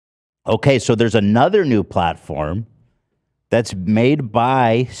Okay, so there's another new platform that's made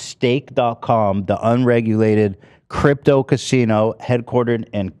by Stake.com, the unregulated crypto casino headquartered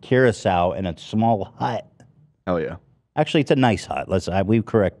in Curacao in a small hut. Hell yeah. Actually, it's a nice hut. We've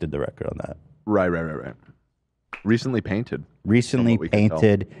corrected the record on that. Right. Recently painted. Recently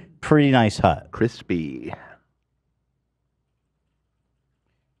painted, pretty nice hut. Crispy.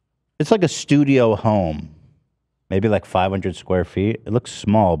 It's like a studio home. Maybe like 500 square feet. It looks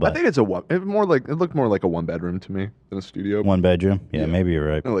small, but I think it looked more like a one bedroom to me than a studio. one bedroom. Yeah, maybe you're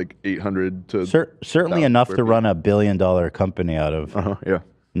right. Like 800 to certainly enough to run a $1 billion company out of. Yeah,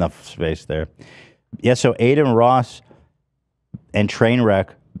 enough space there. Yeah. So Adin Ross and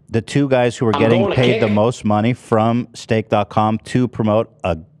Trainwreck, the two guys who are getting paid the most money from Stake.com to promote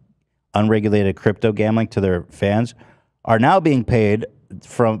unregulated crypto gambling to their fans, are now being paid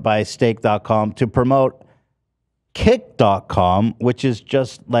by Stake.com to promote Kick.com, which is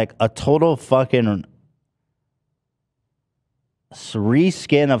just like a total fucking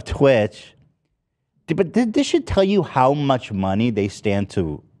reskin of Twitch. But this should tell you how much money they stand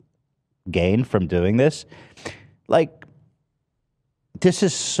to gain from doing this. Like, this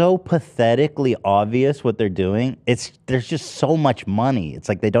is so pathetically obvious what they're doing. There's just so much money. It's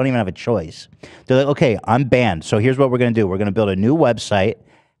like they don't even have a choice. They're like, okay, I'm banned, so here's what we're going to do. We're going to build a new website.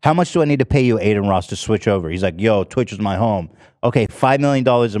 How much do I need to pay you, Adin Ross, to switch over? He's like, yo, Twitch is my home. Okay, $5 million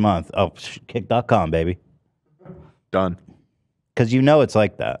a month. Oh, Kick.com, baby. Done. Because you know it's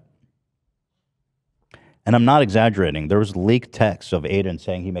like that. And I'm not exaggerating. There was leaked text of Adin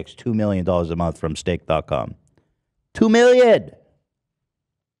saying he makes $2 million a month from Stake.com. $2 million!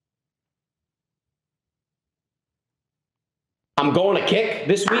 I'm going to Kick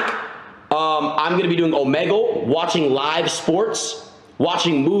this week. I'm going to be doing Omegle, watching live sports,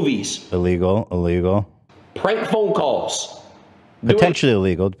 watching movies. Illegal. Prank phone calls. Potentially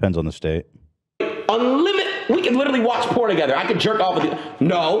illegal. Depends on the state. Unlimited. We can literally watch porn together. I could jerk off with you.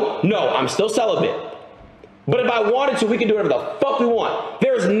 No, I'm still celibate. But if I wanted to, we can do whatever the fuck we want.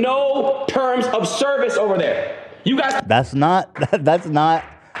 There's no terms of service over there. You guys. That's not the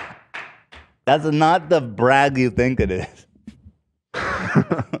brag you think it is.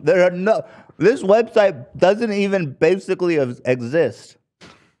 This website doesn't even basically exist.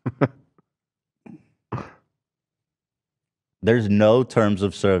 There's no terms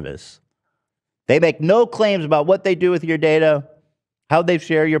of service. They make no claims about what they do with your data, how they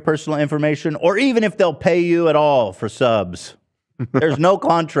share your personal information, or even if they'll pay you at all for subs. There's no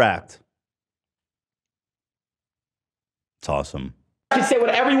contract. It's awesome. I can say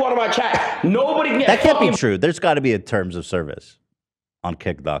whatever you want on my chat. Nobody can get that can't be true. There's got to be a terms of service on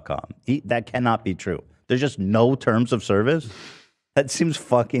Kick.com. That cannot be true. There's just no terms of service? That seems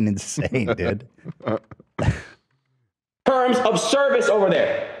fucking insane, dude. Terms of service over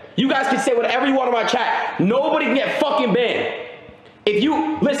there. You guys can say whatever you want on my chat. Nobody can get fucking banned. If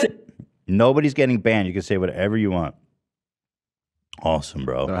you listen. Nobody's getting banned. You can say whatever you want. Awesome,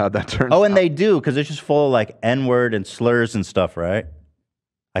 bro. How'd that turn out? And they do, because it's just full of like N-word and slurs and stuff, right?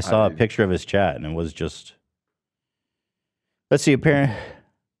 I saw a picture of his chat and it was just. Let's see, apparent.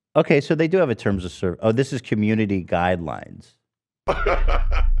 Okay, so they do have a terms of service. Oh, this is community guidelines.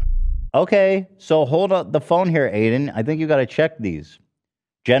 Okay, so hold up the phone here, Adin. I think you got to check these.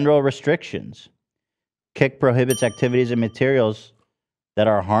 General restrictions. Kick prohibits activities and materials that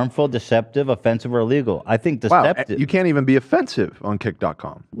are harmful, deceptive, offensive, or illegal. I think deceptive. Wow, you can't even be offensive on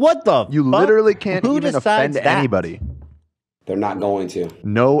Kick.com. What the You fuck? literally can't Who even decides offend that? anybody. They're not going to.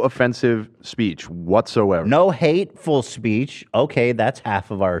 No offensive speech whatsoever. No hateful speech. Okay, that's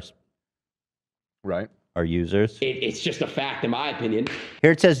half of our users. It's just a fact, in my opinion.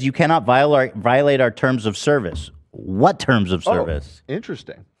 Here it says you cannot violate our terms of service. What terms of service? Oh,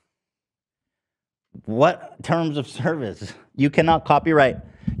 interesting. What terms of service? You cannot copyright.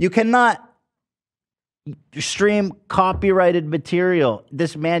 You cannot stream copyrighted material.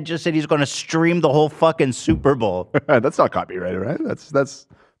 This man just said he's going to stream the whole fucking Super Bowl. That's not copyrighted, right? That's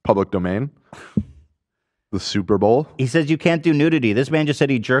public domain. The Super Bowl. He says you can't do nudity. This man just said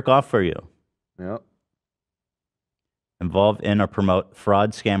he'd jerk off for you. Yeah. Involve in or promote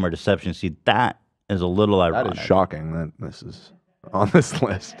fraud, scam, or deception. See, that is a little ironic. That is shocking that this is on this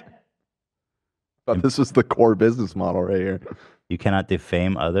list. But this is the core business model right here. You cannot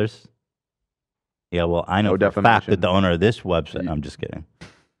defame others. Yeah, well, I know for a fact that the owner of this website. I'm just kidding.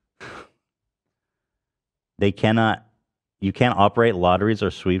 You can't operate lotteries or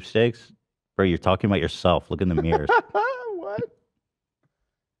sweepstakes. Bro, you're talking about yourself. Look in the mirrors. What?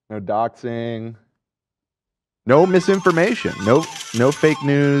 No doxing. No misinformation. No fake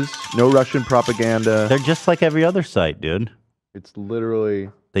news. No Russian propaganda. They're just like every other site, dude. It's literally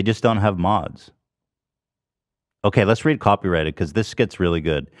They just don't have mods. Okay, let's read copyrighted because this gets really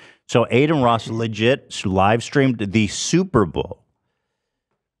good. So Adin Ross legit live streamed the Super Bowl,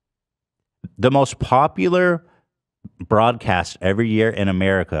 the most popular broadcast every year in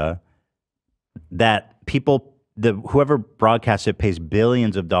America that people, whoever broadcasts it pays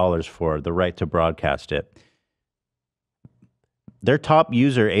billions of dollars for the right to broadcast it. Their top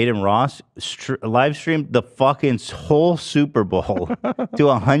user, Adin Ross, live streamed the fucking whole Super Bowl to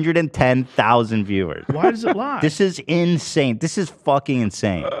 110,000 viewers. Why does it lie? This is insane. This is fucking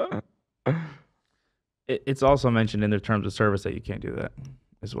insane. It's also mentioned in their terms of service that you can't do that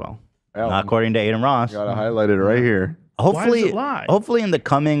as well. Not according to Adin Ross. Gotta highlight it right here. Hopefully, Why does it lie? hopefully in the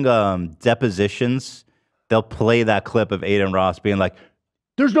coming depositions, they'll play that clip of Adin Ross being like,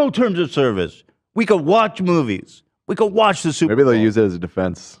 "There's no terms of service. We could watch movies. We could watch the Super Maybe Bowl." they'll use it as a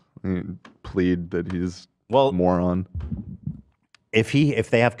defense. Plead that he's a moron. If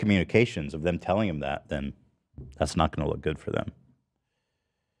they have communications of them telling him that, then that's not going to look good for them.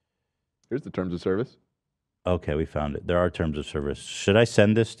 Here's the terms of service. Okay, we found it. There are terms of service. Should I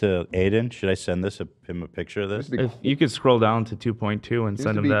send this to Adin? Should I send him a picture of this? If you could scroll down to 2.2 and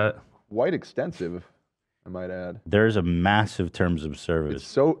send him that. Quite extensive, I might add. There's a massive terms of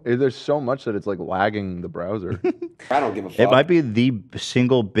service. There's so much that it's like lagging the browser. I don't give a fuck. It might be the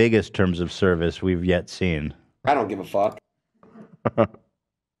single biggest terms of service we've yet seen. I don't give a fuck.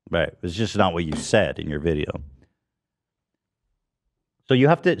 Right. It's just not what you said in your video. So you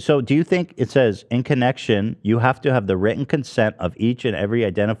have to, so do you think it says in connection, you have to have the written consent of each and every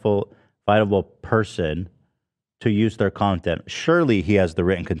identifiable person to use their content? Surely he has the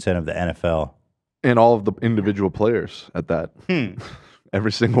written consent of the NFL. And all of the individual players at that.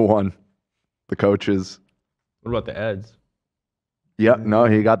 Every single one. The coaches. What about the ads? Yep, no,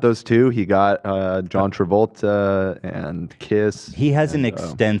 he got those too. He got John Travolta and Kiss. He has an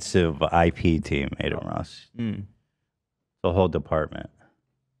extensive IP team, Adin Ross. The whole department.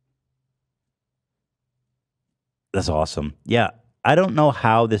 That's awesome. Yeah, I don't know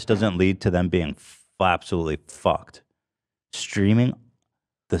how this doesn't lead to them being absolutely fucked. Streaming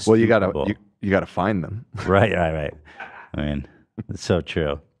the Super Bowl. You gotta find them. Right. I mean, it's so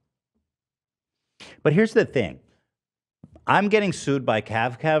true. But here's the thing. I'm getting sued by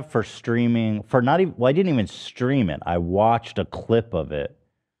CavCav for streaming, for not even, well, I didn't even stream it. I watched a clip of it.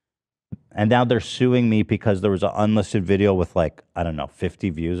 And now they're suing me because there was an unlisted video with like, I don't know, 50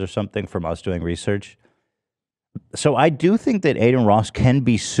 views or something from us doing research. So I do think that Adin Ross can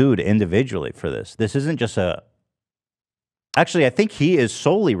be sued individually for this. This isn't just actually, I think he is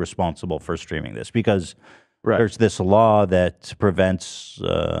solely responsible for streaming this because there's this law that prevents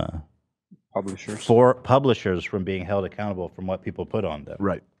publishers from being held accountable from what people put on them.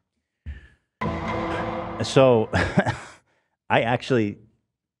 Right. So I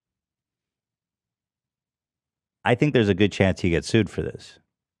think there's a good chance he gets sued for this.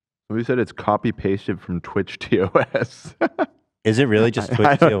 We said it's copy pasted from Twitch TOS. Is it really just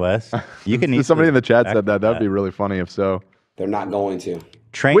Twitch TOS? You can. Somebody in the chat said that. That'd be really funny if so. They're not going to.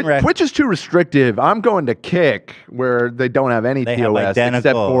 Twitch is too restrictive. I'm going to Kick where they don't have any TOS except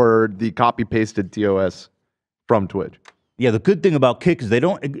for the copy pasted TOS from Twitch. Yeah, the good thing about Kick is they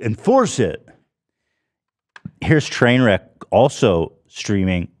don't enforce it. Here's Trainwreck also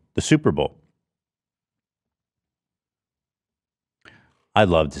streaming the Super Bowl. I'd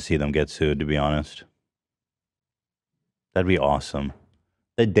love to see them get sued, to be honest. That'd be awesome.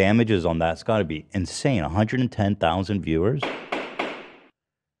 The damages on that's got to be insane. 110,000 viewers?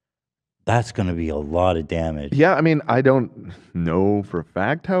 That's going to be a lot of damage. Yeah, I mean, I don't know for a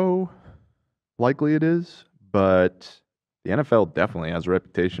fact how likely it is, but the NFL definitely has a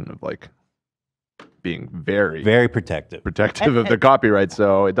reputation of like being very protective of the copyright,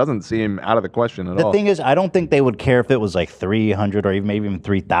 so it doesn't seem out of the question at all. The thing is, I don't think they would care if it was like 300 or maybe even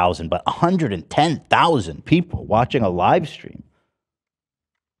 3,000, but 110,000 people watching a live stream.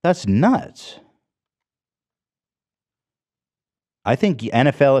 That's nuts. I think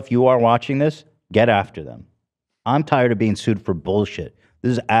NFL, if you are watching this, get after them. I'm tired of being sued for bullshit.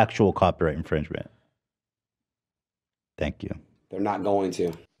 This is actual copyright infringement. Thank you. They're not going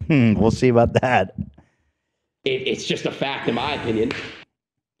to. We'll see about that. It's just a fact, in my opinion.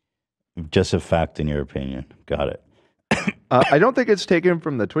 Just a fact, in your opinion. Got it. I don't think it's taken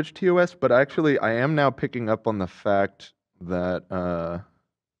from the Twitch TOS, but actually I am now picking up on the fact that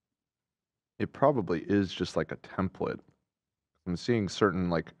it probably is just like a template. I'm seeing certain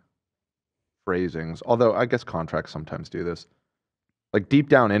like phrasings, although I guess contracts sometimes do this. Like deep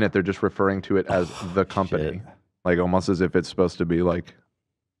down in it, they're just referring to it as the company. Shit. Like almost as if it's supposed to be like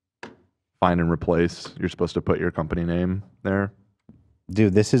find and replace. You're supposed to put your company name there.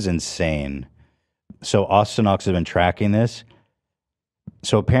 Dude, this is insane. So Austin Ox has been tracking this.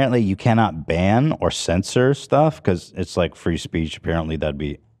 So apparently you cannot ban or censor stuff because it's like free speech. Apparently that'd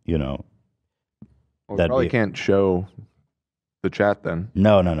be, Well, that'd probably be. can't show the chat then.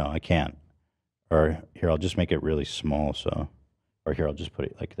 No, I can't. Or here, I'll just make it really small. So, or here, I'll just put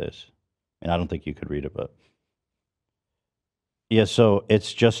it like this. And I don't think you could read it, but yeah. So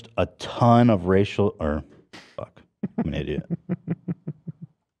it's just a ton of racial. Or fuck, I'm an idiot.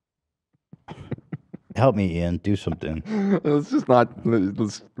 Help me, Ian. Do something. Let's not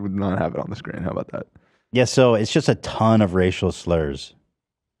have it on the screen. How about that? Yeah, so it's just a ton of racial slurs.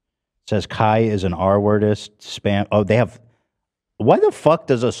 It says Kai is an R-wordist, spam. Oh, they have. Why the fuck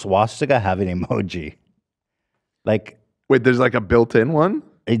does a swastika have an emoji? Like, wait, there's like a built-in one?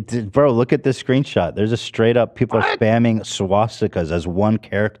 Bro, look at this screenshot. There's a straight up people are spamming swastikas as one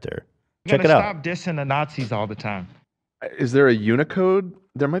character. Check it out. Stop dissing the Nazis all the time. Is there a Unicode?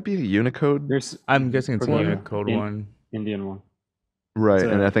 There might be a Unicode. I'm guessing it's a Unicode one. Indian one. Right,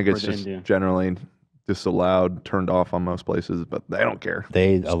 It's and a- I think for it's the just Indian. generally disallowed, turned off on most places, but they don't care.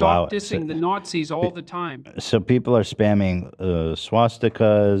 They allow Stop it. dissing the Nazis all the time. So people are spamming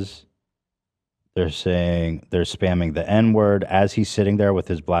swastikas. They're saying they're spamming the N-word as he's sitting there with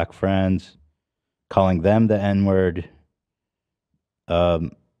his black friends, calling them the N-word.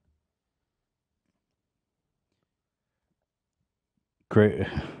 Great.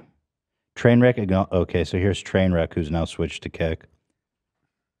 Trainwreck. Okay, so here's Trainwreck, who's now switched to Kick.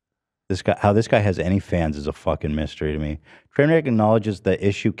 This guy, how this guy has any fans is a fucking mystery to me. Trainwreck acknowledges the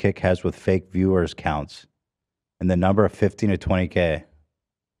issue Kick has with fake viewers counts and the number of 15 to 20K.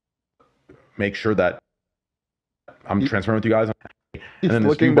 Make sure that I'm transparent with you guys. He's then this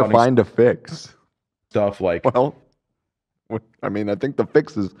looking to viewbotting find a fix. Stuff like, well, I mean, I think the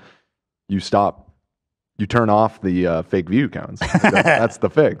fix is you turn off the fake view counts. That's the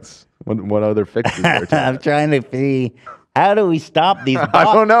fix. What other fix is there? I'm trying to see, how do we stop these bots? I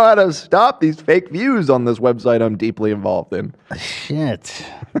don't know how to stop these fake views on this website I'm deeply involved in. Shit.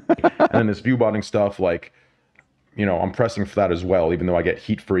 and then this viewbotting stuff, like, I'm pressing for that as well, even though I get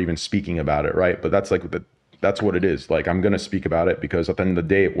heat for even speaking about it, right? But that's like that's what it is. Like, I'm gonna speak about it because at the end of the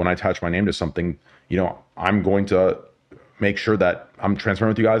day, when I attach my name to something, I'm going to make sure that I'm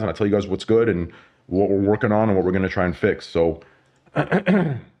transparent with you guys and I tell you guys what's good and what we're working on and what we're gonna try and fix. So,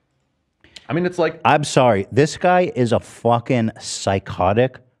 I mean, it's like, I'm sorry. This guy is a fucking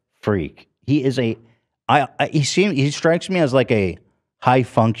psychotic freak. He is he strikes me as like a high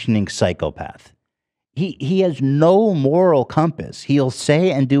functioning psychopath. He has no moral compass. He'll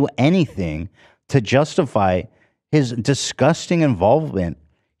say and do anything to justify his disgusting involvement.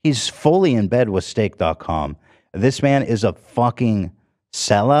 He's fully in bed with Stake.com. This man is a fucking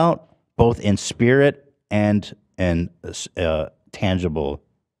sellout, both in spirit and tangible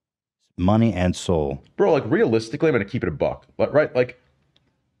money and soul. bro, like realistically, I'm gonna keep it a buck, right? Like,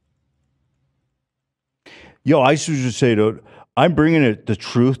 Yo, I should just say, dude, I'm bringing the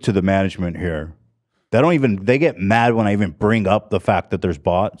truth to the management here. They get mad when I even bring up the fact that there's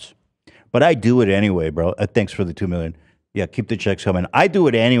bots. But I do it anyway, bro. Thanks for the 2 million. Yeah, keep the checks coming. I do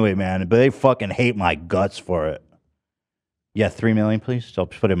it anyway, man. But they fucking hate my guts for it. Yeah, 3 million, please. I'll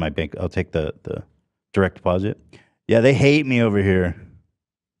put it in my bank. I'll take the direct deposit. Yeah, they hate me over here.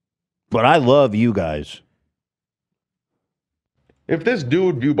 But I love you guys. if this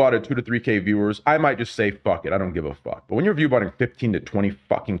dude viewbotted 2 to 3K viewers, I might just say, fuck it, I don't give a fuck. But when you're viewbotting 15 to 20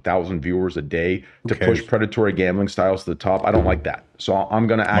 fucking thousand viewers a day to push predatory gambling styles to the top, I don't like that. So I'm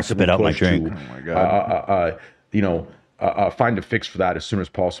going to actively push to, find a fix for that as soon as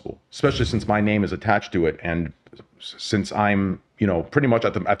possible, especially since my name is attached to it. And since I'm, pretty much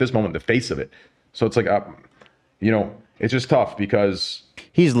at this moment, the face of it. So it's like, it's just tough because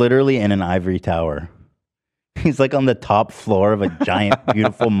he's literally in an ivory tower. He's like on the top floor of a giant,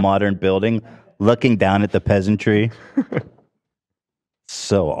 beautiful modern building, looking down at the peasantry.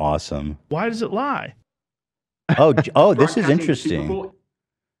 So awesome. Why does it lie? Oh, this is interesting.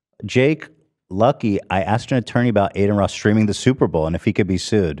 Jake Lucky, I asked an attorney about Adin Ross streaming the Super Bowl and if he could be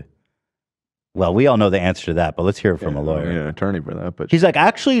sued. Well, we all know the answer to that, but let's hear it from a lawyer. Yeah, attorney for that. But he's like,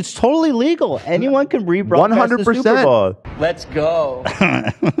 actually, it's totally legal. Anyone can rebroadcast the Super Bowl. Let's go.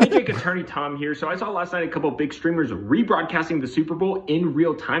 Hey Jake, attorney Tom here. So I saw last night a couple big streamers rebroadcasting the Super Bowl in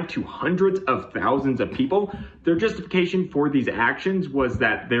real time to hundreds of thousands of people. Their justification for these actions was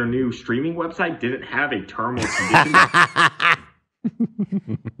that their new streaming website didn't have a term or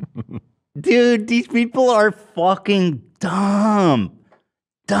condition. Dude, these people are fucking dumb.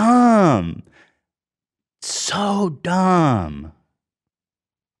 Dumb. So dumb.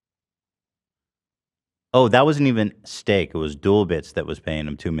 Oh, that wasn't even Stake. It was Dual Bits that was paying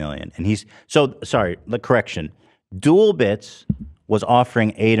him $2 million. And sorry, the correction. Dual Bits was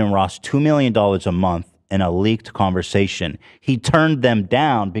offering Adin Ross $2 million a month in a leaked conversation. He turned them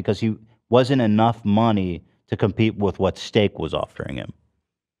down because he wasn't enough money to compete with what Stake was offering him.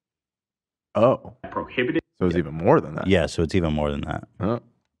 Oh. Prohibited. So it's even more than that. Yeah, so it's even more than that. Huh.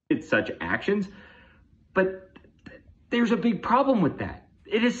 Such actions, but there's a big problem with that.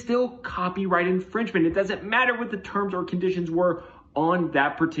 It is still copyright infringement. It doesn't matter what the terms or conditions were on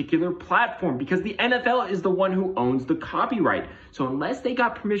that particular platform because the NFL is the one who owns the copyright. So unless they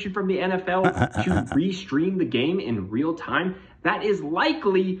got permission from the NFL to restream the game in real time, that is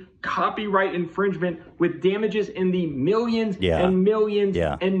likely copyright infringement with damages in the millions and millions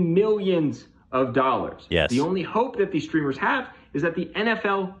and millions of dollars. Yes. The only hope that these streamers have is that the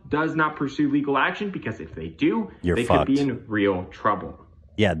NFL does not pursue legal action because if they do, they could be in real trouble.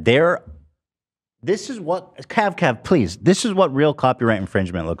 Yeah, this is what, Cav, please, this is what real copyright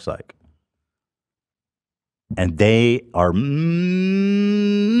infringement looks like. And they are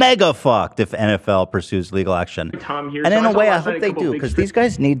mega fucked if NFL pursues legal action. Tom here. And in a way, I hope they do, because these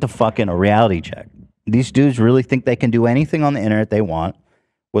guys need to fucking a reality check. These dudes really think they can do anything on the internet they want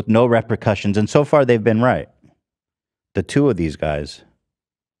with no repercussions. And so far, they've been right. The two of these guys.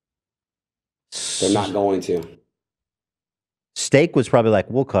 They're not going to. Stake was probably like,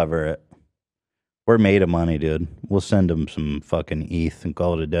 we'll cover it. We're made of money, dude. We'll send them some fucking ETH and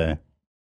call it a day.